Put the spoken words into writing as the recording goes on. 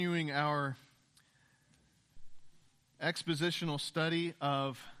Continuing our expositional study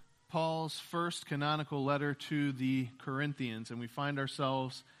of Paul's first canonical letter to the Corinthians, and we find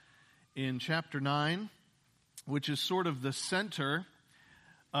ourselves in chapter 9, which is sort of the center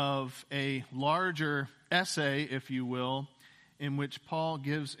of a larger essay, if you will, in which Paul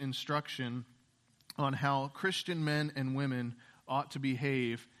gives instruction on how Christian men and women ought to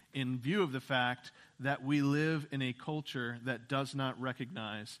behave in view of the fact that we live in a culture that does not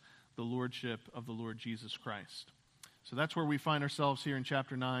recognize the lordship of the Lord Jesus Christ. So that's where we find ourselves here in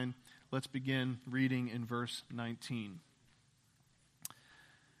chapter 9. Let's begin reading in verse 19.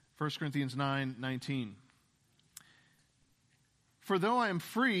 1 Corinthians 9:19. For though I am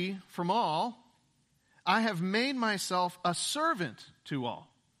free from all, I have made myself a servant to all,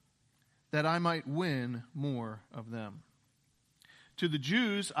 that I might win more of them. To the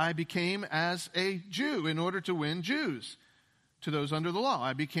Jews, I became as a Jew in order to win Jews. To those under the law,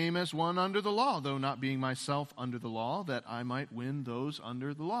 I became as one under the law, though not being myself under the law, that I might win those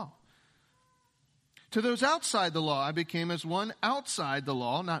under the law. To those outside the law, I became as one outside the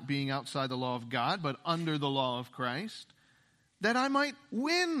law, not being outside the law of God, but under the law of Christ, that I might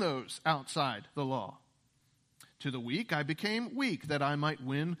win those outside the law. To the weak, I became weak, that I might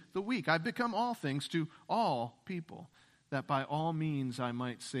win the weak. I become all things to all people, that by all means I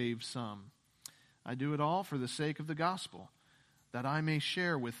might save some. I do it all for the sake of the gospel, that I may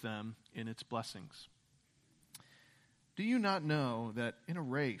share with them in its blessings. Do you not know that in a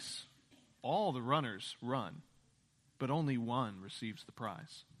race all the runners run, but only one receives the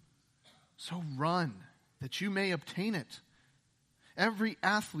prize? So run, that you may obtain it. Every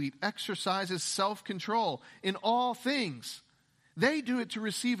athlete exercises self-control in all things. They do it to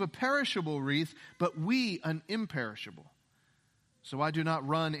receive a perishable wreath, but we an imperishable. So I do not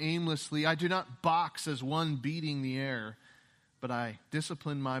run aimlessly. I do not box as one beating the air, but I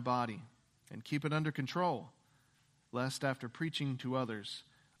discipline my body and keep it under control, lest after preaching to others,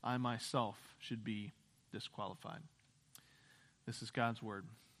 I myself should be disqualified. This is God's word.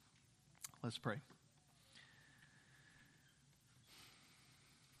 Let's pray.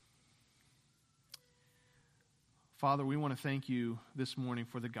 Father, we want to thank you this morning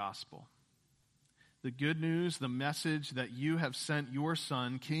for the gospel. The good news, the message that you have sent your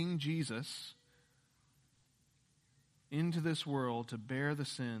Son, King Jesus, into this world to bear the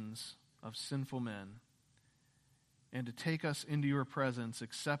sins of sinful men and to take us into your presence,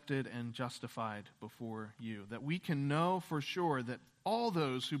 accepted and justified before you. That we can know for sure that all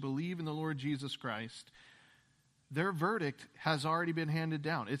those who believe in the Lord Jesus Christ, their verdict has already been handed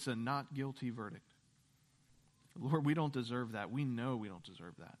down. It's a not guilty verdict. Lord, we don't deserve that. We know we don't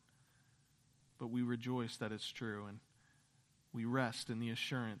deserve that. But we rejoice that it's true, and we rest in the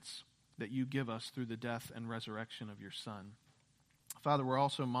assurance that you give us through the death and resurrection of your Son. Father, we're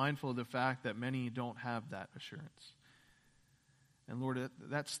also mindful of the fact that many don't have that assurance. And Lord,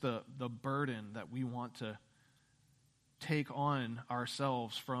 that's the burden that we want to take on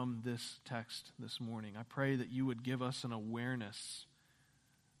ourselves from this text this morning. I pray that you would give us an awareness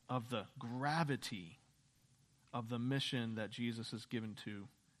of the gravity of the mission that Jesus has given to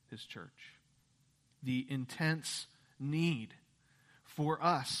his church. The intense need for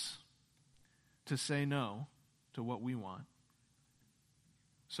us to say no to what we want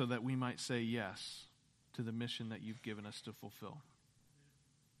so that we might say yes to the mission that you've given us to fulfill.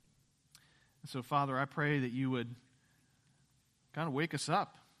 And so, Father, I pray that you would kind of wake us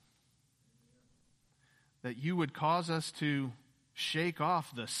up, that you would cause us to shake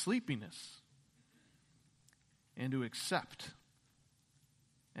off the sleepiness and to accept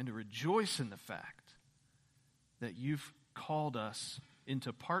and to rejoice in the fact that you've called us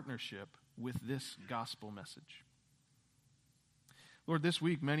into partnership with this gospel message. Lord, this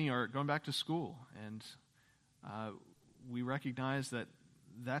week many are going back to school, and we recognize that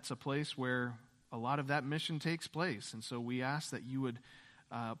that's a place where a lot of that mission takes place. And so we ask that you would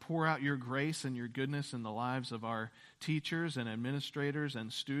pour out your grace and your goodness in the lives of our teachers and administrators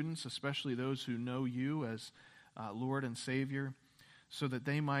and students, especially those who know you as Lord and Savior, so that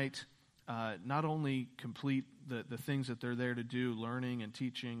they might not only complete the things that they're there to do, learning and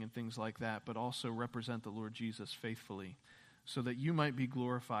teaching and things like that, but also represent the Lord Jesus faithfully, so that you might be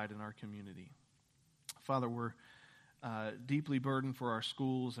glorified in our community. Father, we're deeply burdened for our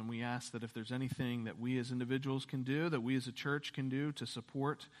schools, and we ask that if there's anything that we as individuals can do, that we as a church can do to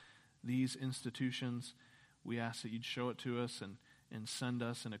support these institutions, we ask that you'd show it to us and send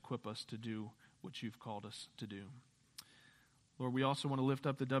us and equip us to do what you've called us to do. Lord, we also want to lift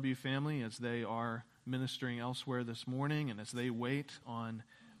up the W family as they are ministering elsewhere this morning and as they wait on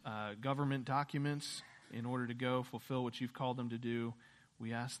government documents in order to go fulfill what you've called them to do.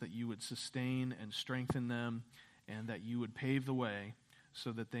 We ask that you would sustain and strengthen them, and that you would pave the way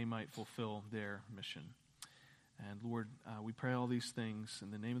so that they might fulfill their mission. And Lord, we pray all these things in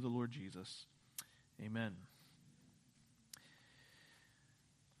the name of the Lord Jesus. Amen.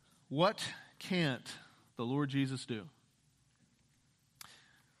 What can't the Lord Jesus do?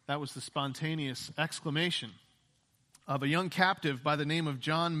 That was the spontaneous exclamation of a young captive by the name of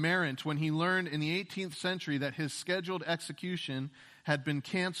John Marrant when he learned in the 18th century that his scheduled execution had been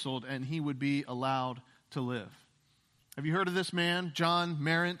canceled and he would be allowed to live. Have you heard of this man, John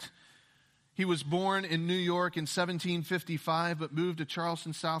Marrant? He was born in New York in 1755, but moved to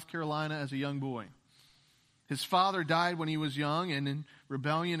Charleston, South Carolina as a young boy. His father died when he was young, and in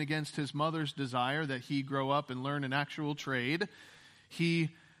rebellion against his mother's desire that he grow up and learn an actual trade, he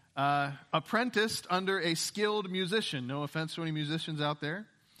apprenticed under a skilled musician, no offense to any musicians out there,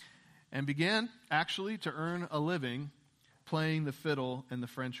 and began actually to earn a living playing the fiddle and the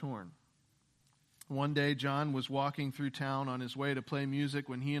French horn. One day, John was walking through town on his way to play music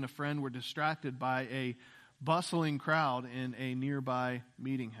when he and a friend were distracted by a bustling crowd in a nearby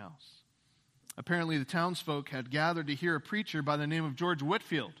meeting house. Apparently, the townsfolk had gathered to hear a preacher by the name of George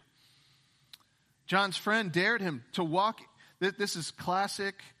Whitefield. John's friend dared him to walk. This is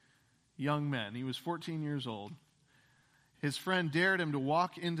classic young men. He was 14 years old. His friend dared him to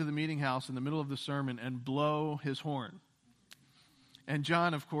walk into the meeting house in the middle of the sermon and blow his horn. And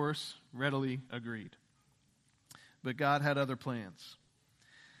John, of course, readily agreed. But God had other plans.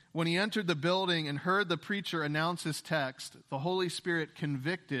 When he entered the building and heard the preacher announce his text, the Holy Spirit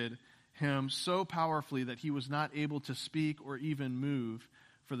convicted him so powerfully that he was not able to speak or even move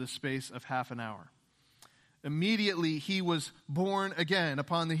for the space of half an hour. Immediately he was born again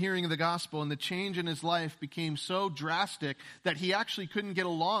upon the hearing of the gospel, and the change in his life became so drastic that he actually couldn't get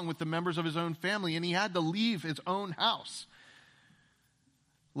along with the members of his own family, and he had to leave his own house.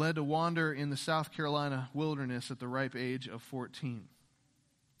 Led to wander in the South Carolina wilderness at the ripe age of 14.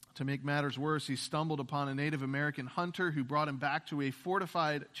 To make matters worse, he stumbled upon a Native American hunter who brought him back to a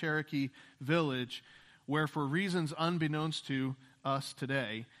fortified Cherokee village where, for reasons unbeknownst to us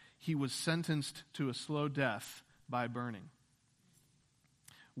today, he was sentenced to a slow death by burning.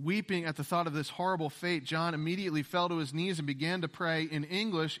 Weeping at the thought of this horrible fate, John immediately fell to his knees and began to pray in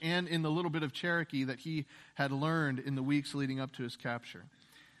English and in the little bit of Cherokee that he had learned in the weeks leading up to his capture.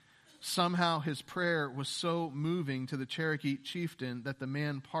 Somehow his prayer was so moving to the Cherokee chieftain that the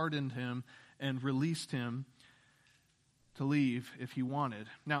man pardoned him and released him to leave if he wanted.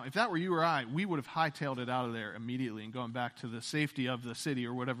 Now, if that were you or I, we would have hightailed it out of there immediately and gone back to the safety of the city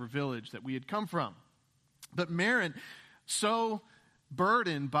or whatever village that we had come from. But Marrant, so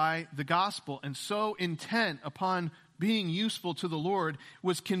burdened by the gospel and so intent upon being useful to the Lord,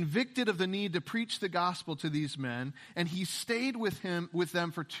 was convicted of the need to preach the gospel to these men, and he stayed with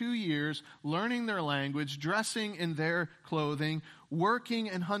them for 2 years, learning their language, dressing in their clothing, working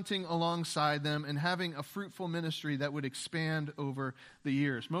and hunting alongside them, and having a fruitful ministry that would expand over the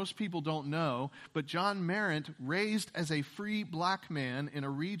years. Most people don't know, but John Marrant, raised as a free black man in a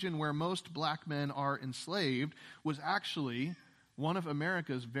region where most black men are enslaved, was actually one of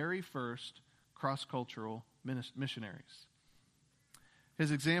America's very first cross-cultural missionaries. His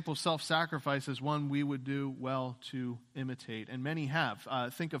example of self-sacrifice is one we would do well to imitate, and many have.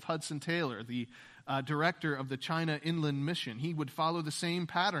 Think of Hudson Taylor, the director of the China Inland Mission. He would follow the same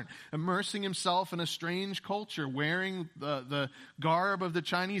pattern, immersing himself in a strange culture, wearing the garb of the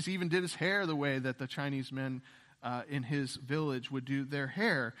Chinese, even did his hair the way that the Chinese men in his village would do their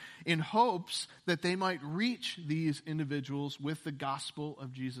hair, in hopes that they might reach these individuals with the gospel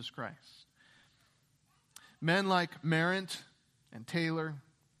of Jesus Christ. Men like Marrant and Taylor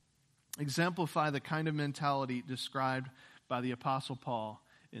exemplify the kind of mentality described by the Apostle Paul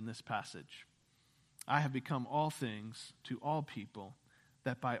in this passage. I have become all things to all people,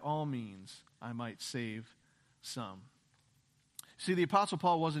 that by all means I might save some. See, the Apostle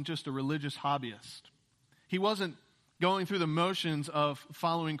Paul wasn't just a religious hobbyist. He wasn't going through the motions of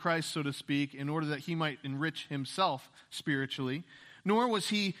following Christ, so to speak, in order that he might enrich himself spiritually. Nor was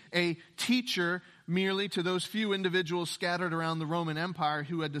he a teacher merely to those few individuals scattered around the Roman Empire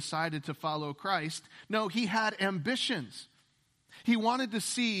who had decided to follow Christ. No, he had ambitions. He wanted to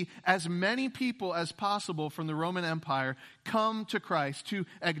see as many people as possible from the Roman Empire come to Christ, to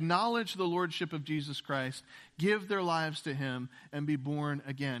acknowledge the lordship of Jesus Christ, give their lives to him, and be born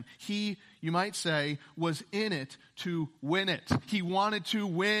again. He, you might say, was in it to win it. He wanted to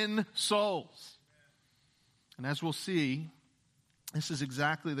win souls. And as we'll see, this is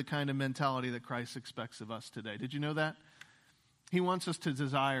exactly the kind of mentality that Christ expects of us today. Did you know that? He wants us to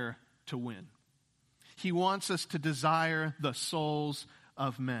desire to win. He wants us to desire the souls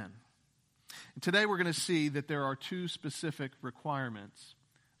of men. And today we're going to see that there are two specific requirements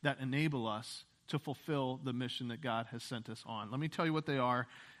that enable us to fulfill the mission that God has sent us on. Let me tell you what they are,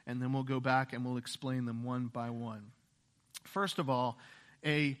 and then we'll go back and we'll explain them one by one. First of all,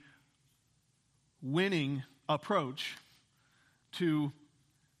 a winning approach to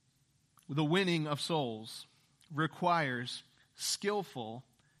the winning of souls requires skillful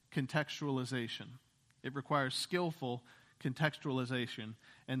contextualization. It requires skillful contextualization.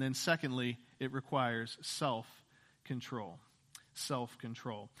 And then secondly, it requires self-control.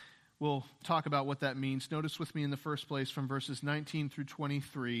 Self-control. We'll talk about what that means. Notice with me in the first place from verses 19 through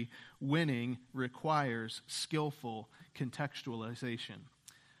 23, winning requires skillful contextualization.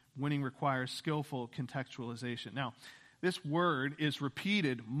 Winning requires skillful contextualization. Now, this word is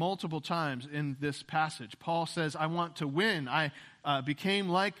repeated multiple times in this passage. Paul says, I want to win. I became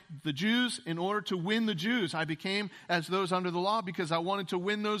like the Jews in order to win the Jews. I became as those under the law because I wanted to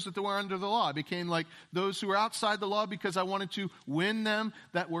win those that were under the law. I became like those who were outside the law because I wanted to win them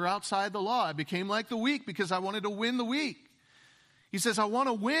that were outside the law. I became like the weak because I wanted to win the weak. He says, I want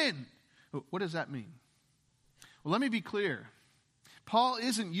to win. What does that mean? Well, let me be clear. Paul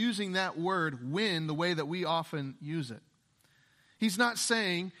isn't using that word win the way that we often use it. He's not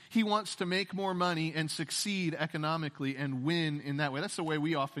saying he wants to make more money and succeed economically and win in that way. That's the way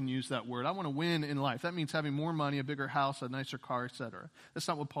we often use that word. I want to win in life. That means having more money, a bigger house, a nicer car, etc. That's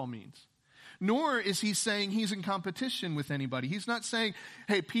not what Paul means. Nor is he saying he's in competition with anybody. He's not saying,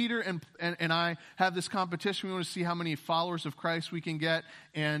 hey, Peter and I have this competition. We want to see how many followers of Christ we can get,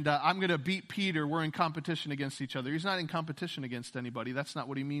 and I'm going to beat Peter. We're in competition against each other. He's not in competition against anybody. That's not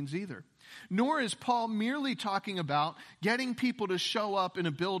what he means either. Nor is Paul merely talking about getting people to show up in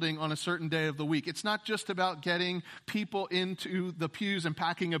a building on a certain day of the week. It's not just about getting people into the pews and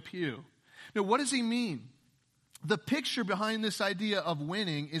packing a pew. No, what does he mean? The picture behind this idea of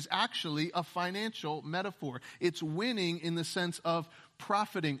winning is actually a financial metaphor. It's winning in the sense of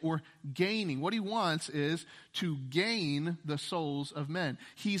profiting or gaining. What he wants is to gain the souls of men.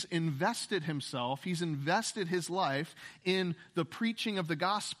 He's invested himself, he's invested his life in the preaching of the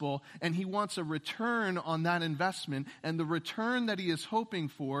gospel, and he wants a return on that investment. And the return that he is hoping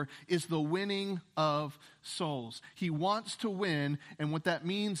for is the winning of souls. He wants to win, and what that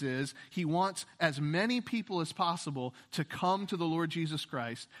means is he wants as many people as possible to come to the Lord Jesus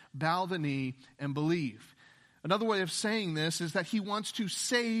Christ, bow the knee, and believe. Another way of saying this is that he wants to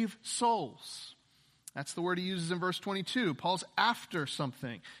save souls. That's the word he uses in verse 22. Paul's after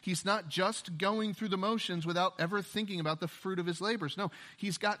something. He's not just going through the motions without ever thinking about the fruit of his labors. No,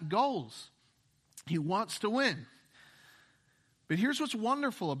 he's got goals. He wants to win. But here's what's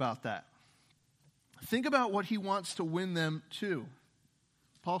wonderful about that. Think about what he wants to win them to.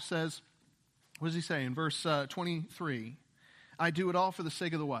 Paul says, what does he say in verse 23? I do it all for the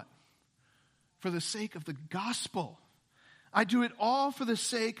sake of the what? For the sake of the gospel. I do it all for the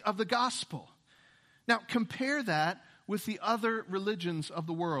sake of the gospel. Now, compare that with the other religions of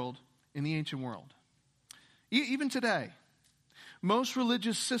the world in the ancient world. Even today, most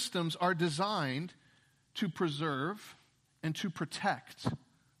religious systems are designed to preserve and to protect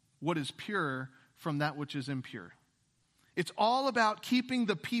what is pure from that which is impure. It's all about keeping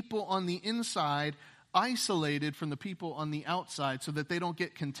the people on the inside isolated from the people on the outside so that they don't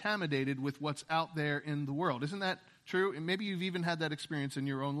get contaminated with what's out there in the world. Isn't that true? And maybe you've even had that experience in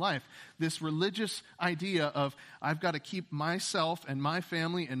your own life. This religious idea of I've got to keep myself and my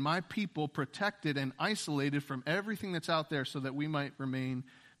family and my people protected and isolated from everything that's out there so that we might remain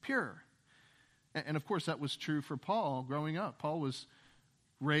pure. And of course that was true for Paul growing up. Paul was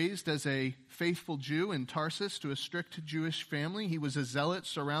raised as a faithful Jew in Tarsus to a strict Jewish family. He was a zealot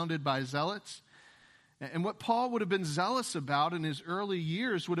surrounded by zealots. And what Paul would have been zealous about in his early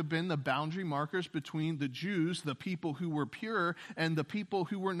years would have been the boundary markers between the Jews, the people who were pure, and the people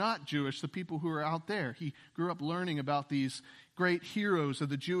who were not Jewish, the people who were out there. He grew up learning about these great heroes of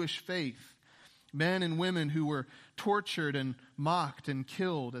the Jewish faith, men and women who were tortured and mocked and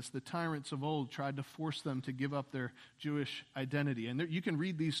killed as the tyrants of old tried to force them to give up their Jewish identity. And you can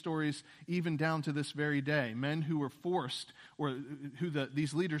read these stories even down to this very day. Men who were forced, or who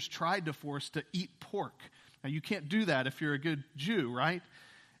these leaders tried to force to eat pork. Now, you can't do that if you're a good Jew, right?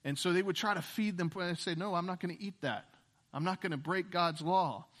 And so they would try to feed them and say, no, I'm not going to eat that. I'm not going to break God's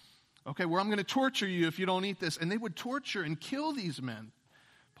law. Okay, well, I'm going to torture you if you don't eat this. And they would torture and kill these men.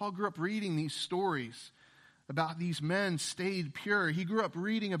 Paul grew up reading these stories about these men stayed pure. He grew up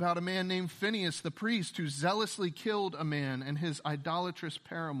reading about a man named Phinehas the priest who zealously killed a man and his idolatrous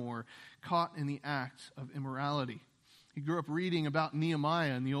paramour caught in the act of immorality. He grew up reading about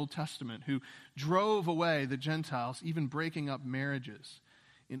Nehemiah in the Old Testament who drove away the Gentiles, even breaking up marriages.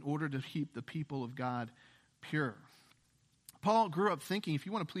 in order to keep the people of God pure. Paul grew up thinking, if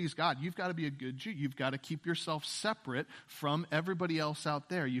you want to please God, you've got to be a good Jew. You've got to keep yourself separate from everybody else out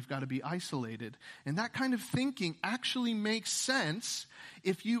there. You've got to be isolated. And that kind of thinking actually makes sense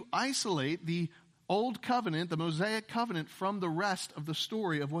if you isolate the Old Covenant, the Mosaic Covenant, from the rest of the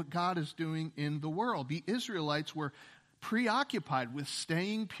story of what God is doing in the world. The Israelites were preoccupied with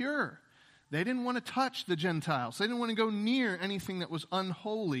staying pure. They didn't want to touch the Gentiles. They didn't want to go near anything that was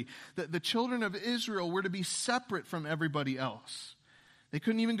unholy. The children of Israel were to be separate from everybody else. They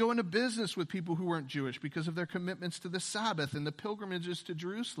couldn't even go into business with people who weren't Jewish because of their commitments to the Sabbath and the pilgrimages to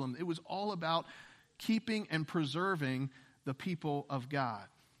Jerusalem. It was all about keeping and preserving the people of God.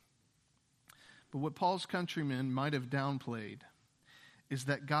 But what Paul's countrymen might have downplayed is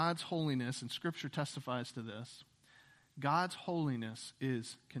that God's holiness, and Scripture testifies to this, God's holiness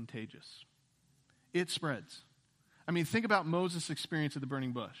is contagious. It spreads. I mean, think about Moses' experience at the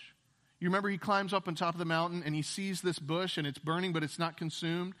burning bush. You remember he climbs up on top of the mountain and he sees this bush and it's burning, but it's not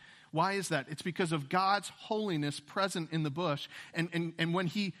consumed. Why is that? It's because of God's holiness present in the bush. And when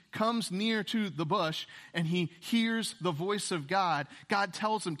he comes near to the bush and he hears the voice of God, God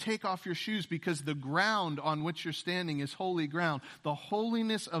tells him, take off your shoes because the ground on which you're standing is holy ground. The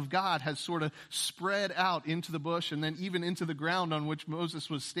holiness of God has sort of spread out into the bush and then even into the ground on which Moses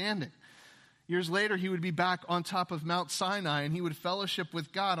was standing. Years later, he would be back on top of Mount Sinai and he would fellowship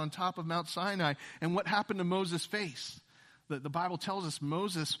with God on top of Mount Sinai. And what happened to Moses' face? The Bible tells us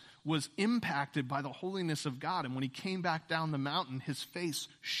Moses was impacted by the holiness of God. And when he came back down the mountain, his face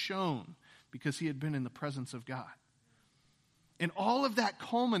shone because he had been in the presence of God. And all of that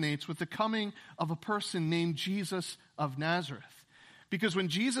culminates with the coming of a person named Jesus of Nazareth. Because when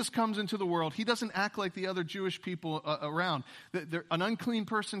Jesus comes into the world, he doesn't act like the other Jewish people around. An unclean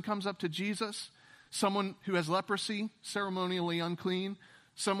person comes up to Jesus, someone who has leprosy, ceremonially unclean,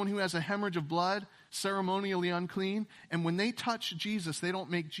 someone who has a hemorrhage of blood, ceremonially unclean. And when they touch Jesus, they don't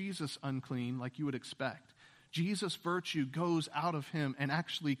make Jesus unclean like you would expect. Jesus' virtue goes out of him and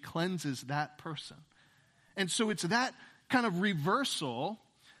actually cleanses that person. And so it's that kind of reversal,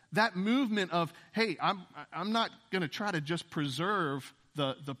 that movement of, hey, I'm not going to try to just preserve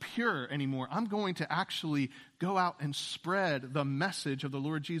the pure anymore. I'm going to actually go out and spread the message of the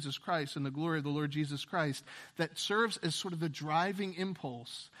Lord Jesus Christ and the glory of the Lord Jesus Christ that serves as sort of the driving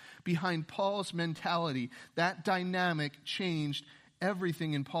impulse behind Paul's mentality. That dynamic changed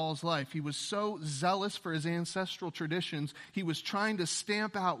everything in Paul's life. He was so zealous for his ancestral traditions. He was trying to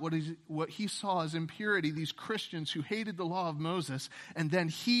stamp out what he saw as impurity, these Christians who hated the law of Moses. And then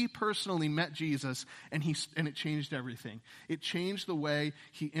he personally met Jesus, and it changed everything. It changed the way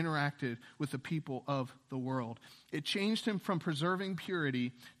he interacted with the people of the world. It changed him from preserving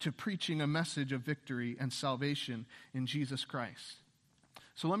purity to preaching a message of victory and salvation in Jesus Christ.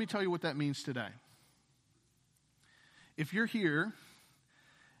 So let me tell you what that means today. If you're here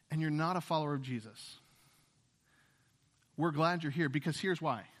and you're not a follower of Jesus, we're glad you're here because here's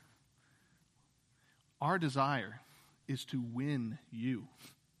why. Our desire is to win you.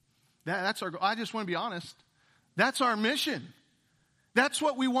 That's our goal. I just want to be honest. That's our mission. That's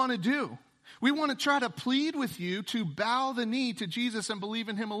what we want to do. We want to try to plead with you to bow the knee to Jesus and believe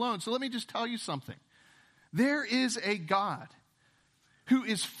in him alone. So let me just tell you something. There is a God who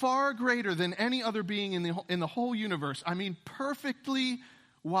is far greater than any other being in the whole universe. I mean, perfectly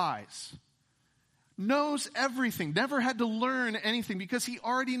wise, knows everything, never had to learn anything because he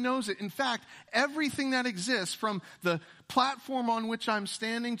already knows it. In fact, everything that exists, from the platform on which I'm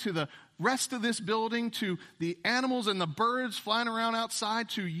standing to the rest of this building to the animals and the birds flying around outside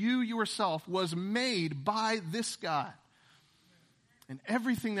to you yourself, was made by this God. And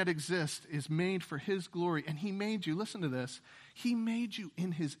everything that exists is made for his glory. And he made you, listen to this, he made you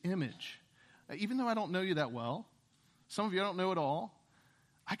in his image. Even though I don't know you that well, some of you I don't know at all,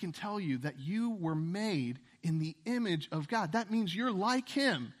 I can tell you that you were made in the image of God. That means you're like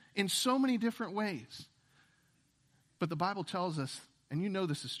him in so many different ways. But the Bible tells us, and you know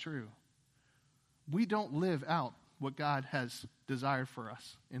this is true, we don't live out what God has desired for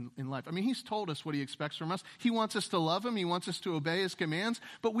us in life. I mean, he's told us what he expects from us. He wants us to love him. He wants us to obey his commands.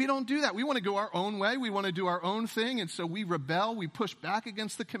 But we don't do that. We want to go our own way. We want to do our own thing. And so we rebel. We push back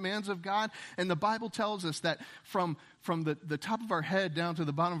against the commands of God. And the Bible tells us that from the top of our head down to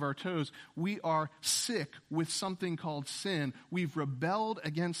the bottom of our toes, we are sick with something called sin. We've rebelled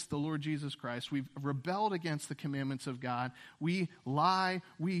against the Lord Jesus Christ. We've rebelled against the commandments of God. We lie.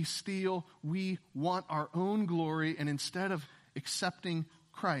 We steal. We want our own glory. And instead of accepting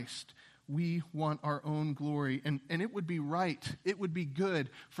Christ, we want our own glory. And it would be right, it would be good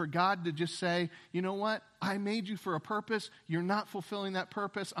for God to just say, you know what? I made you for a purpose. You're not fulfilling that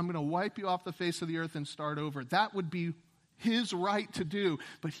purpose. I'm going to wipe you off the face of the earth and start over. That would be his right to do,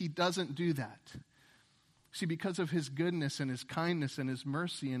 but he doesn't do that. See, because of his goodness and his kindness and his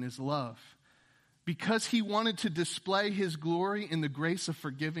mercy and his love, because he wanted to display his glory in the grace of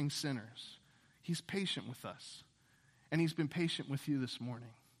forgiving sinners, he's patient with us. And he's been patient with you this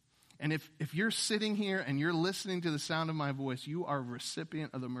morning. And if you're sitting here and you're listening to the sound of my voice, you are a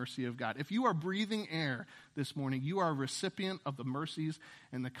recipient of the mercy of God. If you are breathing air this morning, you are a recipient of the mercies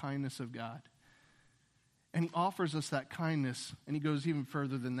and the kindness of God. And he offers us that kindness, and he goes even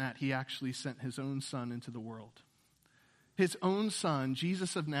further than that. He actually sent his own son into the world. His own son,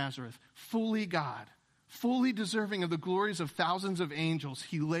 Jesus of Nazareth, fully God, fully deserving of the glories of thousands of angels.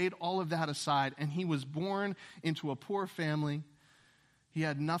 He laid all of that aside, and he was born into a poor family. He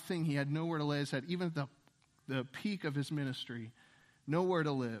had nothing. He had nowhere to lay his head. Even at the peak of his ministry, nowhere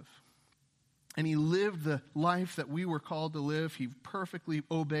to live. And he lived the life that we were called to live. He perfectly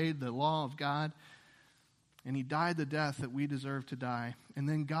obeyed the law of God. And he died the death that we deserve to die. And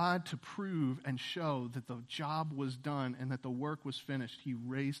then God, to prove and show that the job was done and that the work was finished, he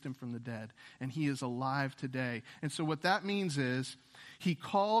raised him from the dead. And he is alive today. And so what that means is he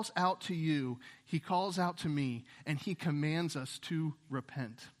calls out to you, he calls out to me, and he commands us to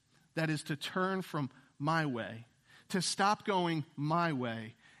repent. That is to turn from my way, to stop going my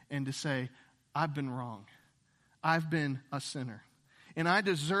way, and to say, I've been wrong. I've been a sinner. And I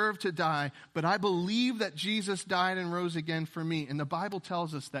deserve to die, but I believe that Jesus died and rose again for me. And the Bible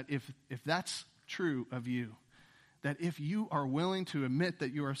tells us that if that's true of you, that if you are willing to admit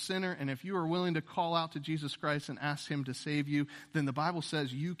that you are a sinner, and if you are willing to call out to Jesus Christ and ask him to save you, then the Bible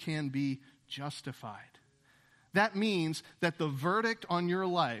says you can be justified. That means that the verdict on your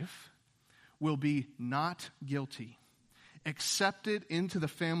life will be not guilty, accepted into the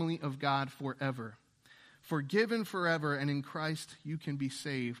family of God forever. Forgiven forever, and in Christ you can be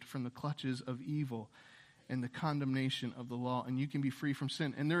saved from the clutches of evil and the condemnation of the law, and you can be free from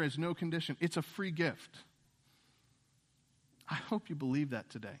sin. And there is no condition. It's a free gift. I hope you believe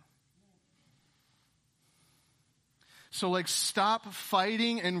that today. So stop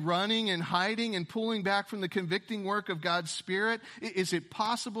fighting and running and hiding and pulling back from the convicting work of God's Spirit. Is it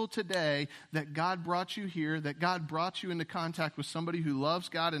possible today that God brought you here, that God brought you into contact with somebody who loves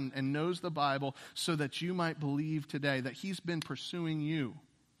God and knows the Bible so that you might believe today, that he's been pursuing you?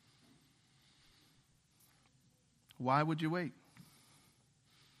 Why would you wait?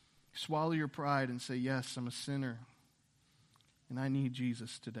 Swallow your pride and say, yes, I'm a sinner, and I need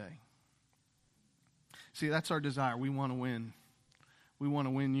Jesus today. See, that's our desire. We want to win. We want to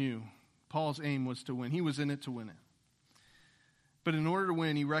win you. Paul's aim was to win. He was in it to win it. But in order to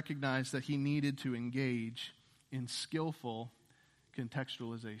win, he recognized that he needed to engage in skillful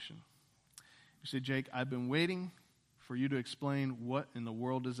contextualization. You say, Jake, I've been waiting for you to explain what in the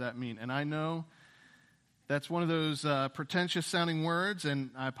world does that mean. And I know that's one of those pretentious sounding words, and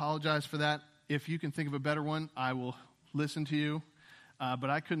I apologize for that. If you can think of a better one, I will listen to you. But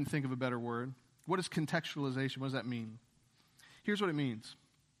I couldn't think of a better word. What is contextualization? What does that mean? Here's what it means.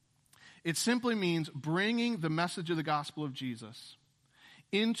 It simply means bringing the message of the gospel of Jesus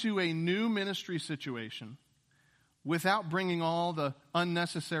into a new ministry situation without bringing all the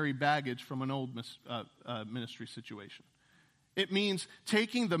unnecessary baggage from an old ministry situation. It means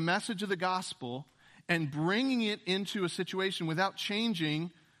taking the message of the gospel and bringing it into a situation without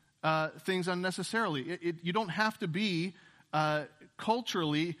changing things unnecessarily. You don't have to be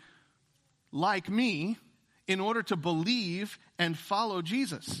culturally like me in order to believe and follow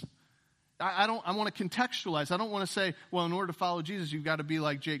Jesus. I want to contextualize. I don't want to say, well, in order to follow Jesus, you've got to be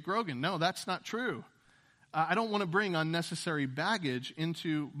like Jake Grogan. No, that's not true. I don't want to bring unnecessary baggage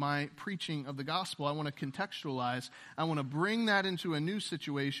into my preaching of the gospel. I want to contextualize. I want to bring that into a new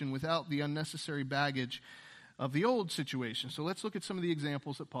situation without the unnecessary baggage of the old situation. So let's look at some of the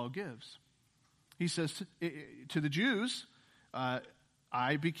examples that Paul gives. He says to the Jews,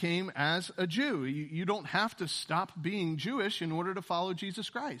 I became as a Jew. You don't have to stop being Jewish in order to follow Jesus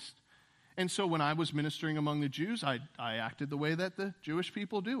Christ. And so when I was ministering among the Jews, I acted the way that the Jewish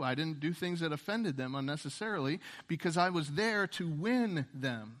people do. I didn't do things that offended them unnecessarily because I was there to win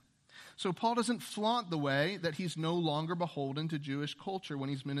them. So Paul doesn't flaunt the way that he's no longer beholden to Jewish culture when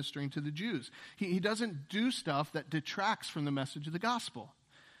he's ministering to the Jews. He doesn't do stuff that detracts from the message of the gospel.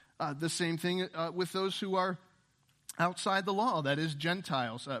 The same thing with those who are outside the law, that is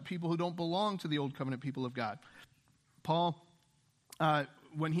Gentiles, people who don't belong to the old covenant people of God. Paul,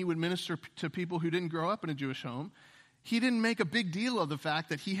 when he would minister to people who didn't grow up in a Jewish home, He didn't make a big deal of the fact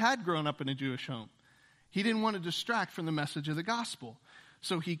that he had grown up in a Jewish home. He didn't want to distract from the message of the gospel.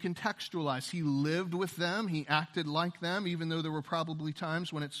 So he contextualized. He lived with them. He acted like them, even though there were probably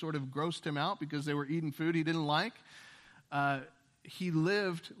times when it sort of grossed him out because they were eating food he didn't like. He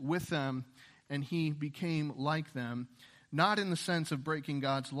lived with them, and he became like them, not in the sense of breaking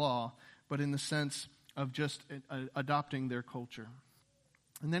God's law, but in the sense of just adopting their culture.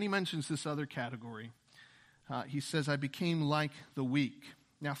 And then he mentions this other category. He says, I became like the weak.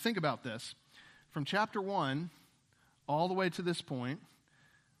 Now think about this. From chapter 1 all the way to this point,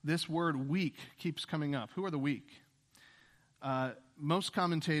 this word weak keeps coming up. Who are the weak? Most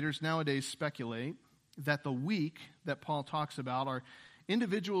commentators nowadays speculate that the weak that Paul talks about are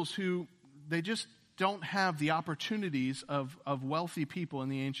individuals who they just don't have the opportunities of wealthy people in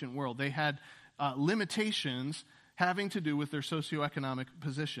the ancient world. They had limitations having to do with their socioeconomic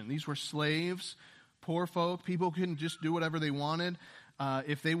position. These were slaves, poor folk. People couldn't just do whatever they wanted.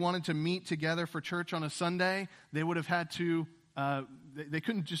 If they wanted to meet together for church on a Sunday, they would have had to they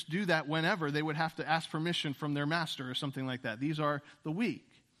couldn't just do that whenever. They would have to ask permission from their master or something like that. These are the weak.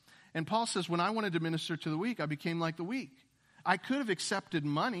 And Paul says, when I wanted to minister to the weak, I became like the weak. I could have accepted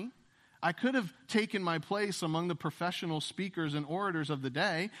money. I could have taken my place among the professional speakers and orators of the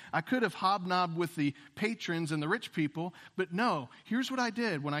day. I could have hobnobbed with the patrons and the rich people. But no, here's what I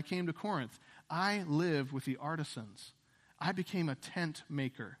did when I came to Corinth. I lived with the artisans. I became a tent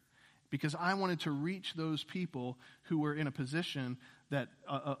maker, because I wanted to reach those people who were in a position that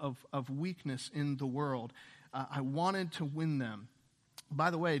of weakness in the world. I wanted to win them. By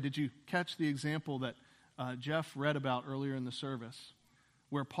the way, did you catch the example that Jeff read about earlier in the service,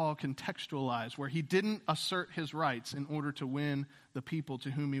 where Paul contextualized, where he didn't assert his rights in order to win the people to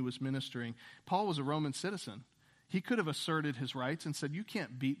whom he was ministering? Paul was a Roman citizen. He could have asserted his rights and said, you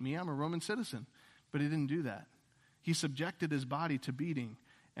can't beat me, I'm a Roman citizen. But he didn't do that. He subjected his body to beating.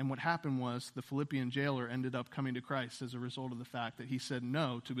 And what happened was the Philippian jailer ended up coming to Christ as a result of the fact that he said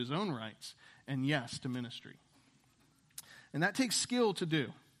no to his own rights and yes to ministry. And that takes skill to do.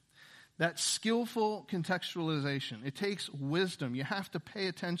 That skillful contextualization. It takes wisdom. You have to pay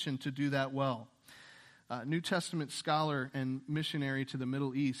attention to do that well. New Testament scholar and missionary to the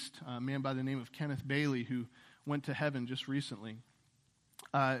Middle East, a man by the name of Kenneth Bailey, who went to heaven just recently,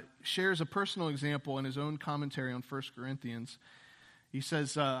 shares a personal example in his own commentary on 1 Corinthians. He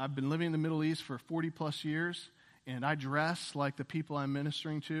says, I've been living in the Middle East for 40 plus years, and I dress like the people I'm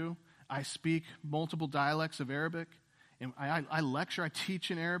ministering to. I speak multiple dialects of Arabic, and I lecture, I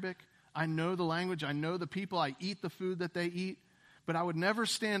teach in Arabic. I know the language, I know the people, I eat the food that they eat, but I would never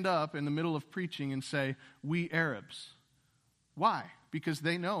stand up in the middle of preaching and say, we Arabs. Why? Because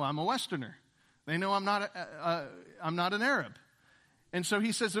they know I'm a Westerner. They know I'm not an Arab. And so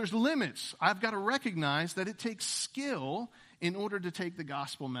he says there's limits. I've got to recognize that it takes skill in order to take the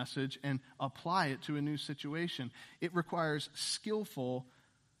gospel message and apply it to a new situation. It requires skillful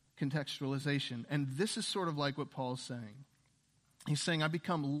contextualization. And this is sort of like what Paul's saying. He's saying, I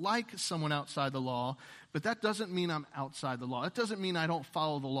become like someone outside the law, but that doesn't mean I'm outside the law. It doesn't mean I don't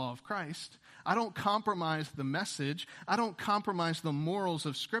follow the law of Christ. I don't compromise the message. I don't compromise the morals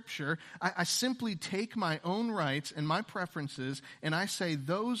of Scripture. I simply take my own rights and my preferences, and I say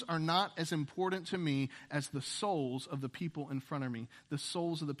those are not as important to me as the souls of the people in front of me, the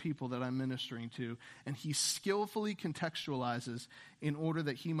souls of the people that I'm ministering to. And he skillfully contextualizes in order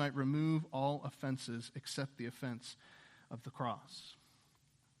that he might remove all offenses except the offense of the cross.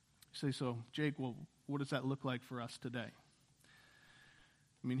 You say, so Jake, well, what does that look like for us today?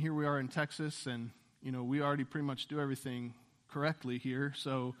 I mean, here we are in Texas, and, we already pretty much do everything correctly here,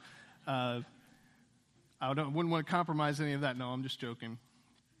 so wouldn't want to compromise any of that. No, I'm just joking.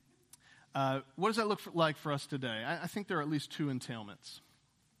 What does that look like for us today? I think there are at least two entailments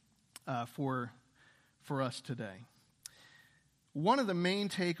for us today. One of the main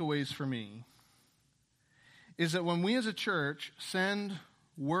takeaways for me is that when we as a church send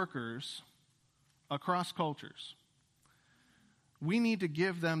workers across cultures, we need to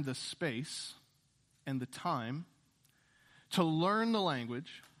give them the space and the time to learn the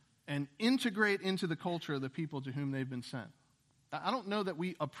language and integrate into the culture of the people to whom they've been sent. I don't know that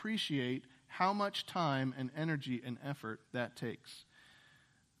we appreciate how much time and energy and effort that takes.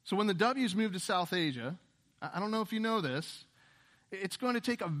 So when the W's move to South Asia, I don't know if you know this, it's going to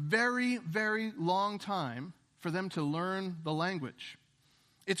take a very, very long time for them to learn the language.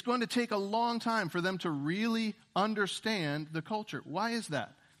 It's going to take a long time for them to really understand the culture. Why is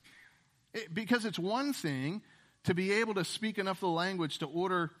that? Because it's one thing to be able to speak enough of the language to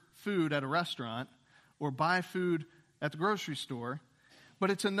order food at a restaurant or buy food at the grocery store, But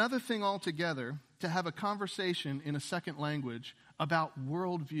it's another thing altogether to have a conversation in a second language about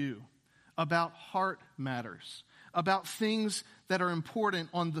worldview, about heart matters, about things that are important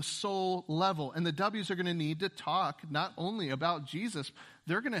on the soul level. And the W's are going to need to talk not only about Jesus,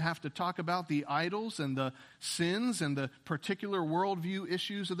 they're going to have to talk about the idols and the sins and the particular worldview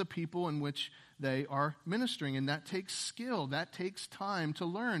issues of the people in which they are ministering. And that takes skill. That takes time to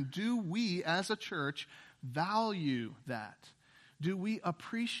learn. Do we as a church value that? Do we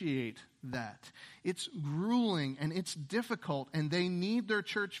appreciate that? It's grueling and it's difficult, and they need their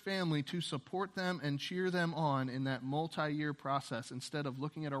church family to support them and cheer them on in that multi-year process instead of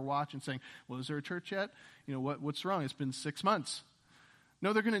looking at our watch and saying, well, is there a church yet? What's wrong? It's been 6 months.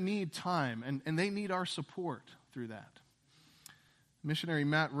 No, they're going to need time, and they need our support through that. Missionary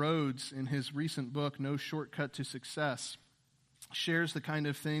Matt Rhodes, in his recent book, No Shortcut to Success, shares the kind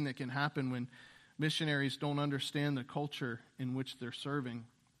of thing that can happen when missionaries don't understand the culture in which they're serving.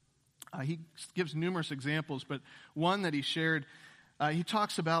 He gives numerous examples, but one that he shared, he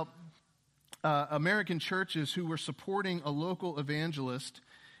talks about American churches who were supporting a local evangelist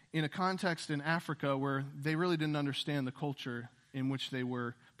in a context in Africa where they really didn't understand the culture in which they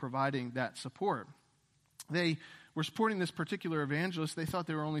were providing that support. They were supporting this particular evangelist. They thought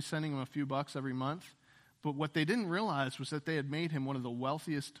they were only sending him a few bucks every month. But what they didn't realize was that they had made him one of the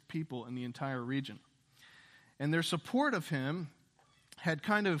wealthiest people in the entire region. And their support of him had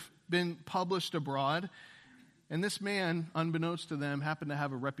kind of been published abroad. And this man, unbeknownst to them, happened to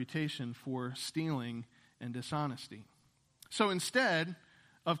have a reputation for stealing and dishonesty. So instead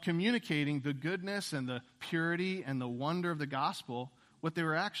of communicating the goodness and the purity and the wonder of the gospel, what they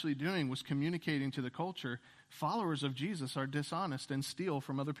were actually doing was communicating to the culture, followers of Jesus are dishonest and steal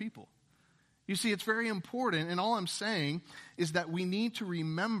from other people. You see, it's very important, and all I'm saying is that we need to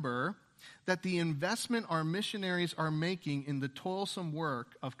remember that the investment our missionaries are making in the toilsome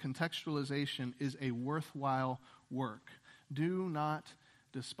work of contextualization is a worthwhile work. Do not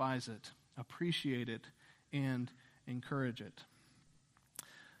despise it. Appreciate it and encourage it.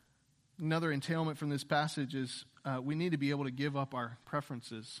 Another entailment from this passage is we need to be able to give up our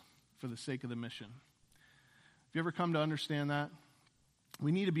preferences for the sake of the mission. Have you ever come to understand that?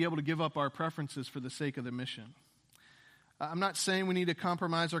 We need to be able to give up our preferences for the sake of the mission. I'm not saying we need to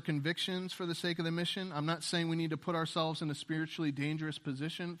compromise our convictions for the sake of the mission. I'm not saying we need to put ourselves in a spiritually dangerous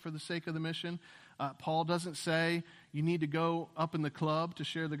position for the sake of the mission. Paul doesn't say you need to go up in the club to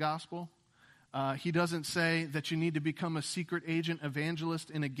share the gospel. He doesn't say that you need to become a secret agent evangelist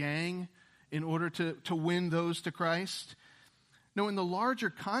in a gang in order to win those to Christ. No, in the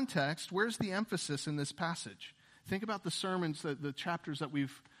larger context, where's the emphasis in this passage? Think about the sermons, the chapters that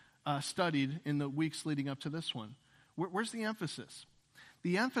we've studied in the weeks leading up to this one. Where's the emphasis?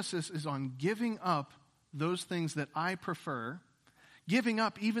 The emphasis is on giving up those things that I prefer, giving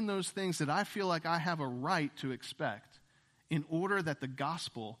up even those things that I feel like I have a right to expect in order that the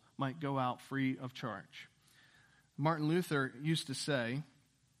gospel might go out free of charge. Martin Luther used to say,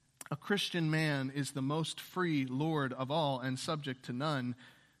 a Christian man is the most free Lord of all and subject to none.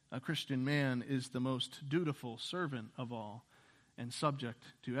 A Christian man is the most dutiful servant of all and subject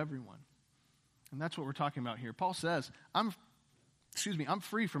to everyone. And that's what we're talking about here. Paul says, I'm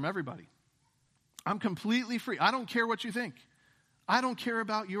free from everybody. I'm completely free. I don't care what you think. I don't care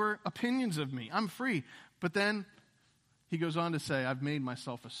about your opinions of me. I'm free. But then he goes on to say, I've made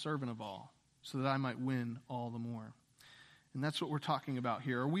myself a servant of all so that I might win all the more. And that's what we're talking about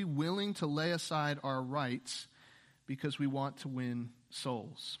here. Are we willing to lay aside our rights because we want to win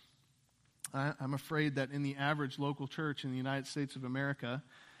souls? I'm afraid that in the average local church in the United States of America,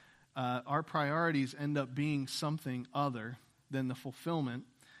 our priorities end up being something other than the fulfillment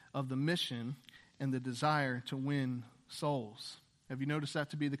of the mission and the desire to win souls. Have you noticed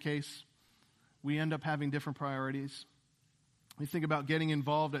that to be the case? We end up having different priorities. We think about getting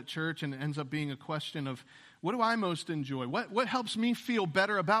involved at church and it ends up being a question of, what do I most enjoy? What helps me feel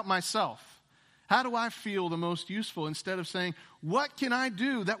better about myself? How do I feel the most useful? Instead of saying, what can I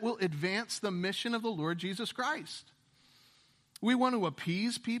do that will advance the mission of the Lord Jesus Christ? We want to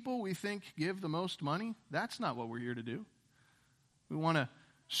appease people. We think give the most money. That's not what we're here to do. We want to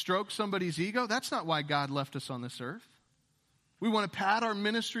stroke somebody's ego. That's not why God left us on this earth. We want to pad our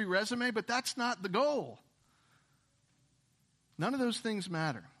ministry resume, but that's not the goal. None of those things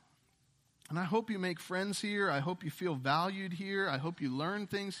matter. And I hope you make friends here. I hope you feel valued here. I hope you learn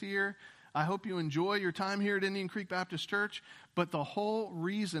things here. I hope you enjoy your time here at Indian Creek Baptist Church. But the whole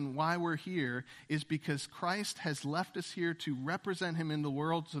reason why we're here is because Christ has left us here to represent him in the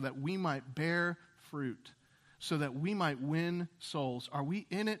world so that we might bear fruit, so that we might win souls. Are we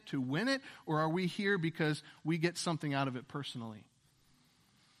in it to win it, or are we here because we get something out of it personally?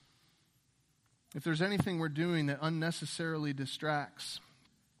 if there's anything we're doing that unnecessarily distracts,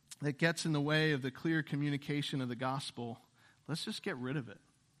 that gets in the way of the clear communication of the gospel, let's just get rid of it.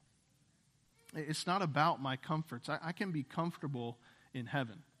 It's not about my comforts. I can be comfortable in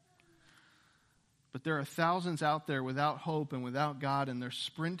heaven. But there are thousands out there without hope and without God, and they're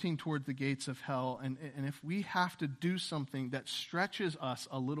sprinting toward the gates of hell. And if we have to do something that stretches us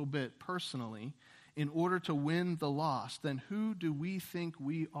a little bit personally in order to win the lost, then who do we think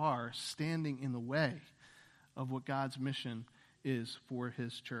we are standing in the way of what God's mission is for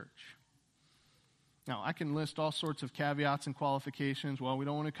his church? Now, I can list all sorts of caveats and qualifications. Well, we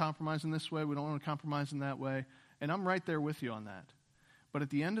don't want to compromise in this way. We don't want to compromise in that way. And I'm right there with you on that. But at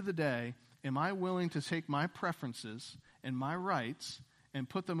the end of the day, am I willing to take my preferences and my rights and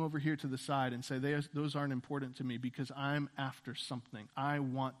put them over here to the side and say those aren't important to me because I'm after something. I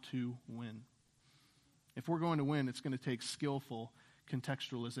want to win. If we're going to win, it's going to take skillful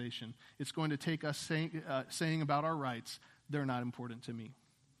contextualization. It's going to take us saying about our rights, they're not important to me.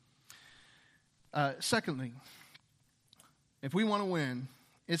 Secondly, if we want to win,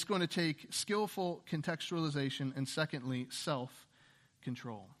 it's going to take skillful contextualization, and secondly,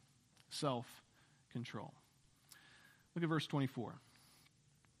 self-control. Self-control. Look at verse 24.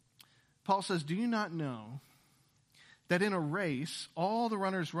 Paul says, "Do you not know that in a race all the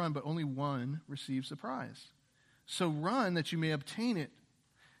runners run, but only one receives the prize? So run that you may obtain it.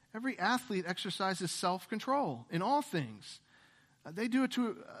 Every athlete exercises self-control in all things. They do it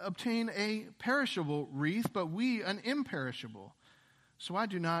to obtain a perishable wreath, but we an imperishable. So I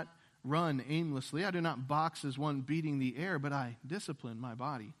do not run aimlessly. I do not box as one beating the air, but I discipline my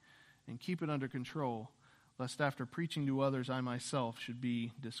body and keep it under control, lest after preaching to others I myself should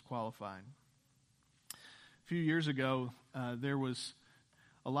be disqualified." A few years ago, there was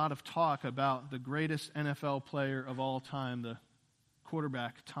a lot of talk about the greatest NFL player of all time, the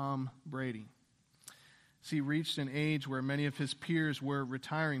quarterback Tom Brady. As he reached an age where many of his peers were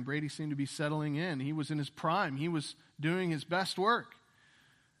retiring, Brady seemed to be settling in. He was in his prime. He was doing his best work,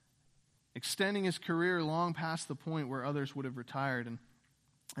 extending his career long past the point where others would have retired. And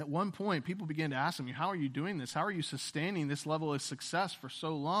at one point, people began to ask him, how are you doing this? How are you sustaining this level of success for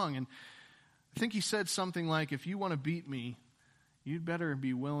so long? And I think he said something like, if you want to beat me, you'd better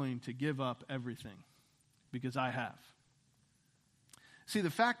be willing to give up everything, because I have. See, the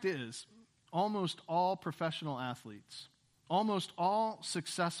fact is, almost all professional athletes, almost all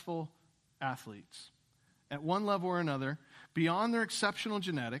successful athletes, at one level or another, beyond their exceptional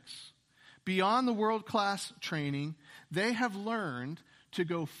genetics, beyond the world-class training, they have learned to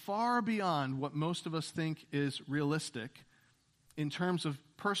go far beyond what most of us think is realistic in terms of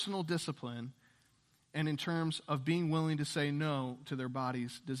personal discipline and in terms of being willing to say no to their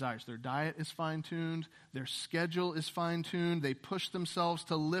body's desires. Their diet is fine-tuned. Their schedule is fine-tuned. They push themselves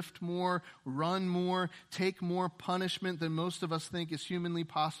to lift more, run more, take more punishment than most of us think is humanly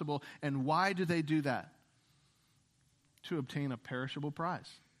possible. And why do they do that? To obtain a perishable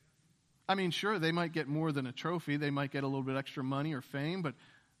prize. I mean, sure, they might get more than a trophy. They might get a little bit extra money or fame, but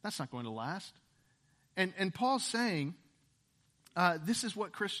that's not going to last. And Paul's saying, this is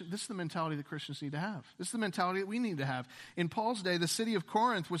the mentality that Christians need to have. This is the mentality that we need to have. In Paul's day, the city of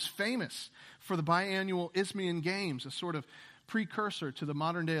Corinth was famous for the biannual Isthmian Games, a sort of precursor to the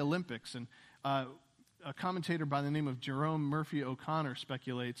modern-day Olympics. And a commentator by the name of Jerome Murphy O'Connor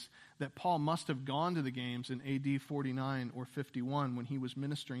speculates that Paul must have gone to the games in AD 49 or 51 when he was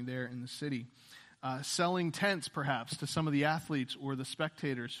ministering there in the city, selling tents perhaps to some of the athletes or the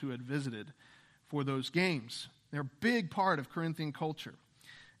spectators who had visited for those games. They're a big part of Corinthian culture.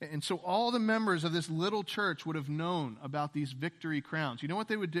 And so all the members of this little church would have known about these victory crowns. You know what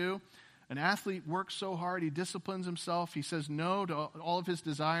they would do? An athlete works so hard, he disciplines himself, he says no to all of his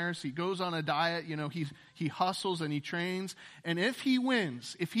desires, he goes on a diet, he hustles and he trains. And if he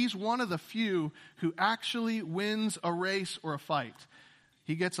wins, if he's one of the few who actually wins a race or a fight,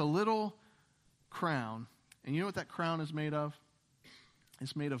 he gets a little crown. And you know what that crown is made of?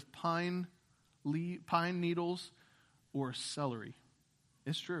 It's made of pine needles or celery.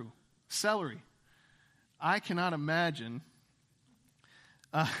 It's true. Celery. I cannot imagine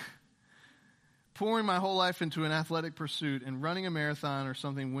pouring my whole life into an athletic pursuit and running a marathon or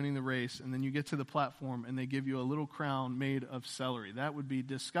something, winning the race, and then you get to the platform and they give you a little crown made of celery. That would be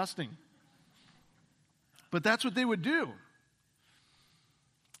disgusting. But that's what they would do.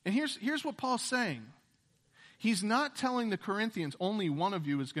 And here's what Paul's saying. He's not telling the Corinthians only one of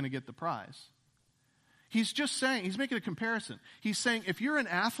you is going to get the prize. He's just saying, he's making a comparison. He's saying if you're an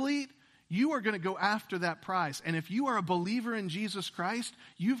athlete, you are going to go after that prize. And if you are a believer in Jesus Christ,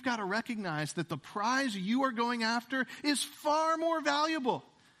 you've got to recognize that the prize you are going after is far more valuable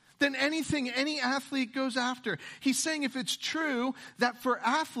than anything any athlete goes after. He's saying if it's true that for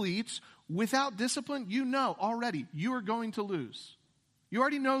athletes, without discipline, you know already you are going to lose. You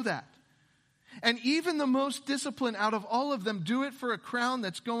already know that. And even the most disciplined out of all of them do it for a crown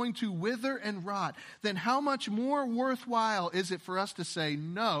that's going to wither and rot. Then how much more worthwhile is it for us to say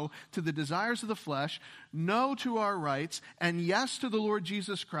no to the desires of the flesh, no to our rights, and yes to the Lord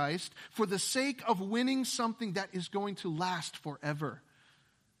Jesus Christ for the sake of winning something that is going to last forever?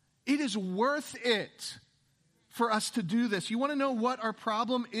 It is worth it for us to do this. You want to know what our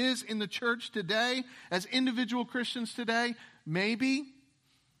problem is in the church today, as individual Christians today? Maybe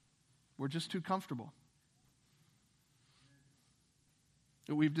we're just too comfortable.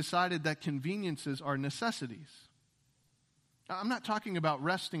 We've decided that conveniences are necessities. I'm not talking about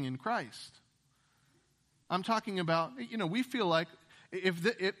resting in Christ. I'm talking about, we feel like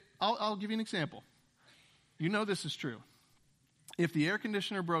I'll give you an example. You know this is true. If the air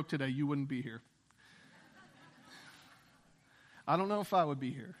conditioner broke today, you wouldn't be here. I don't know if I would be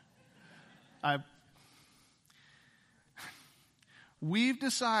here. We've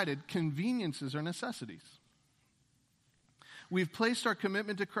decided conveniences are necessities. We've placed our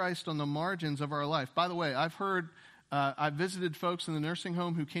commitment to Christ on the margins of our life. By the way, I've visited folks in the nursing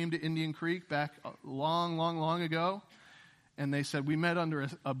home who came to Indian Creek back long ago, and they said, we met under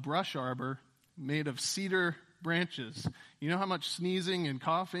a brush arbor made of cedar branches. You know how much sneezing and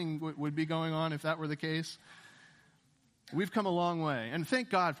coughing would be going on if that were the case? We've come a long way, and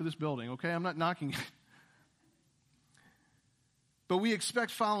thank God for this building, okay? I'm not knocking it. But we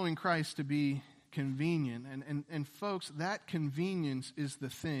expect following Christ to be convenient. And folks, that convenience is the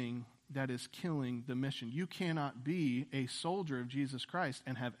thing that is killing the mission. You cannot be a soldier of Jesus Christ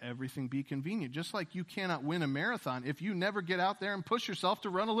and have everything be convenient. Just like you cannot win a marathon if you never get out there and push yourself to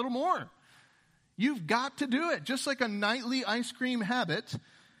run a little more. You've got to do it. Just like a nightly ice cream habit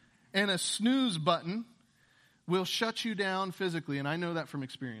and a snooze button will shut you down physically. And I know that from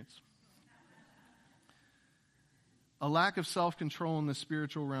experience. A lack of self-control in the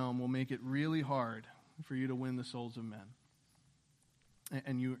spiritual realm will make it really hard for you to win the souls of men.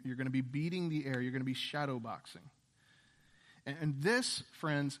 And you're going to be beating the air. You're going to be shadow boxing. And this,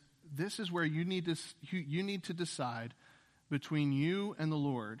 friends, this is where you need to decide between you and the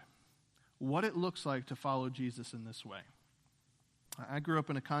Lord what it looks like to follow Jesus in this way. I grew up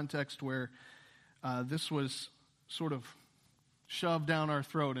in a context where this was sort of shoved down our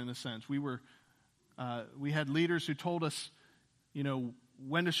throat in a sense. We had leaders who told us,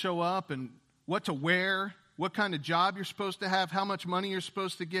 when to show up and what to wear, what kind of job you're supposed to have, how much money you're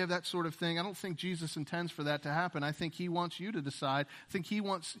supposed to give, that sort of thing. I don't think Jesus intends for that to happen. I think he wants you to decide. I think he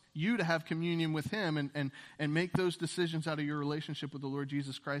wants you to have communion with him and make those decisions out of your relationship with the Lord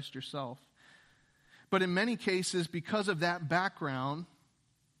Jesus Christ yourself. But in many cases, because of that background,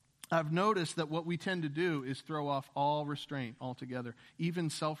 I've noticed that what we tend to do is throw off all restraint altogether, even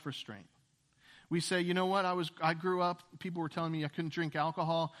self-restraint. We say, you know what, I grew up, people were telling me I couldn't drink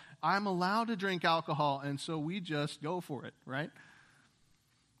alcohol. I'm allowed to drink alcohol, and so we just go for it, right?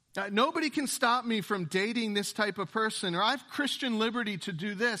 Nobody can stop me from dating this type of person, or I have Christian liberty to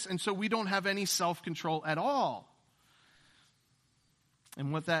do this, and so we don't have any self-control at all.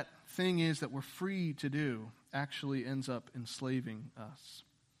 And what that thing is that we're free to do actually ends up enslaving us.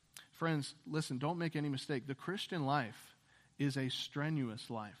 Friends, listen, don't make any mistake. The Christian life is a strenuous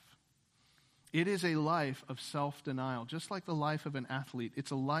life. It is a life of self-denial, just like the life of an athlete.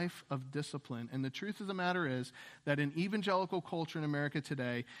 It's a life of discipline. And the truth of the matter is that in evangelical culture in America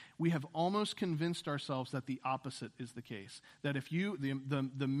today, we have almost convinced ourselves that the opposite is the case. That if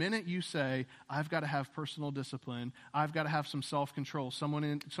the minute you say, I've got to have personal discipline, I've got to have some self-control,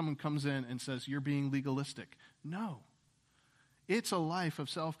 someone comes in and says, you're being legalistic. No. It's a life of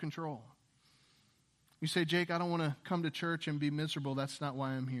self-control. You say, Jake, I don't want to come to church and be miserable. That's not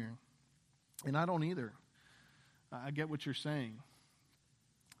why I'm here. And I don't either. I get what you're saying.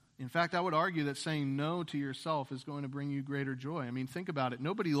 In fact, I would argue that saying no to yourself is going to bring you greater joy. I mean, think about it.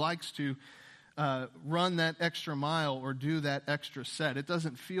 Nobody likes to run that extra mile or do that extra set. It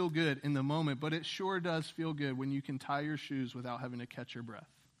doesn't feel good in the moment, but it sure does feel good when you can tie your shoes without having to catch your breath.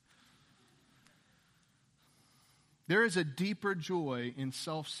 There is a deeper joy in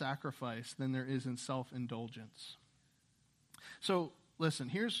self-sacrifice than there is in self-indulgence. So, listen,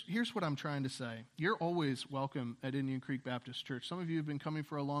 here's what I'm trying to say. You're always welcome at Indian Creek Baptist Church. Some of you have been coming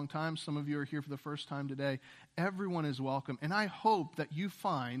for a long time. Some of you are here for the first time today. Everyone is welcome. And I hope that you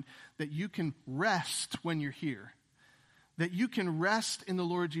find that you can rest when you're here. That you can rest in the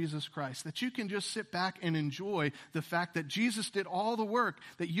Lord Jesus Christ. That you can just sit back and enjoy the fact that Jesus did all the work.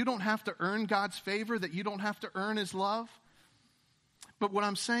 That you don't have to earn God's favor. That you don't have to earn his love. But what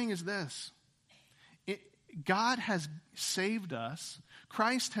I'm saying is this. God has saved us.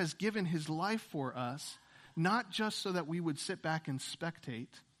 Christ has given his life for us, not just so that we would sit back and spectate.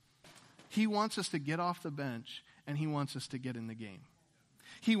 He wants us to get off the bench, and he wants us to get in the game.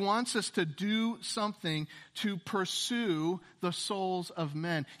 He wants us to do something to pursue the souls of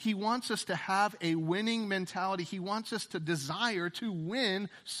men. He wants us to have a winning mentality. He wants us to desire to win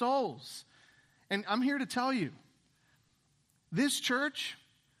souls. And I'm here to tell you, this church,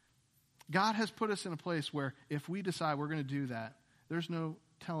 God has put us in a place where if we decide we're going to do that, there's no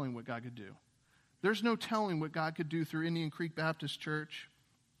telling what God could do. There's no telling what God could do through Indian Creek Baptist Church,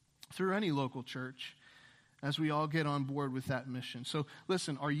 through any local church, as we all get on board with that mission. So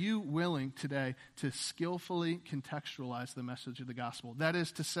listen, are you willing today to skillfully contextualize the message of the gospel? That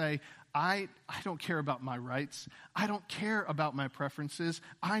is to say, I don't care about my rights. I don't care about my preferences.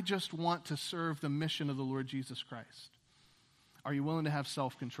 I just want to serve the mission of the Lord Jesus Christ. Are you willing to have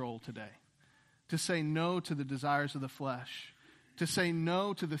self-control today? To say no to the desires of the flesh? To say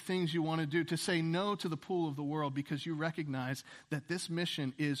no to the things you want to do, to say no to the pull of the world, because you recognize that this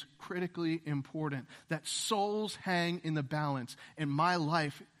mission is critically important, that souls hang in the balance. And my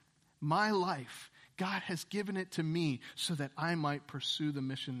life, God has given it to me so that I might pursue the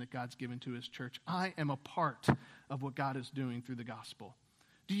mission that God's given to his church. I am a part of what God is doing through the gospel.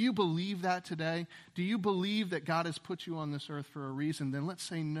 Do you believe that today? Do you believe that God has put you on this earth for a reason? Then let's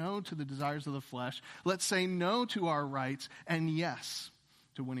say no to the desires of the flesh. Let's say no to our rights, and yes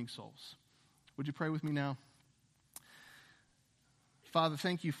to winning souls. Would you pray with me now? Father,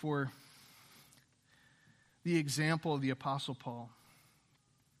 thank you for the example of the Apostle Paul.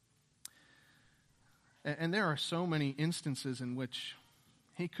 And there are so many instances in which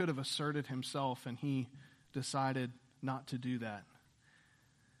he could have asserted himself and he decided not to do that.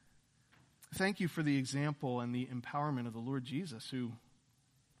 Thank you for the example and the empowerment of the Lord Jesus, who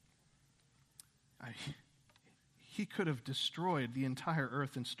he could have destroyed the entire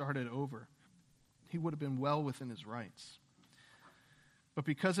earth and started over. He would have been well within his rights. But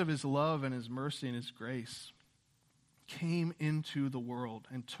because of his love and his mercy and his grace, came into the world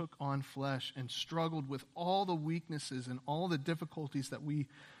and took on flesh and struggled with all the weaknesses and all the difficulties that we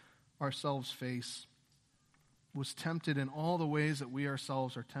ourselves face, was tempted in all the ways that we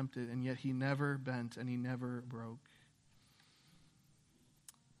ourselves are tempted, and yet he never bent and he never broke.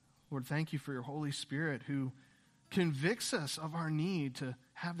 Lord, thank you for your Holy Spirit who convicts us of our need to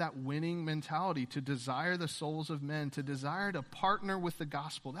have that winning mentality, to desire the souls of men, to desire to partner with the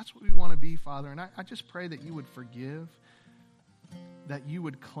gospel. That's what we want to be, Father. And I just pray that you would forgive, that you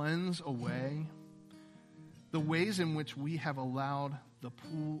would cleanse away the ways in which we have allowed the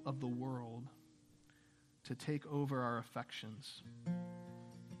pull of the world to take over our affections.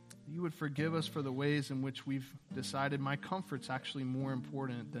 You would forgive us for the ways in which we've decided my comfort's actually more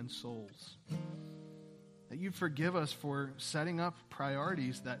important than souls. That you'd forgive us for setting up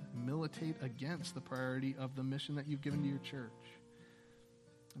priorities that militate against the priority of the mission that you've given to your church.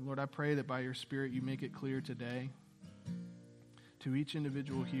 And Lord, I pray that by your Spirit you make it clear today to each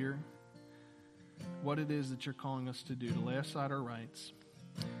individual here what it is that you're calling us to do, to lay aside our rights,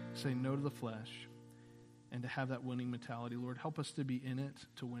 say no to the flesh, and to have that winning mentality. Lord, help us to be in it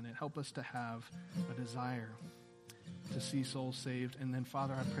to win it. Help us to have a desire to see souls saved. And then,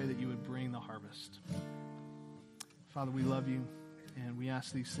 Father, I pray that you would bring the harvest. Father, we love you, and we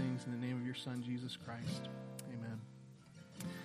ask these things in the name of your Son, Jesus Christ.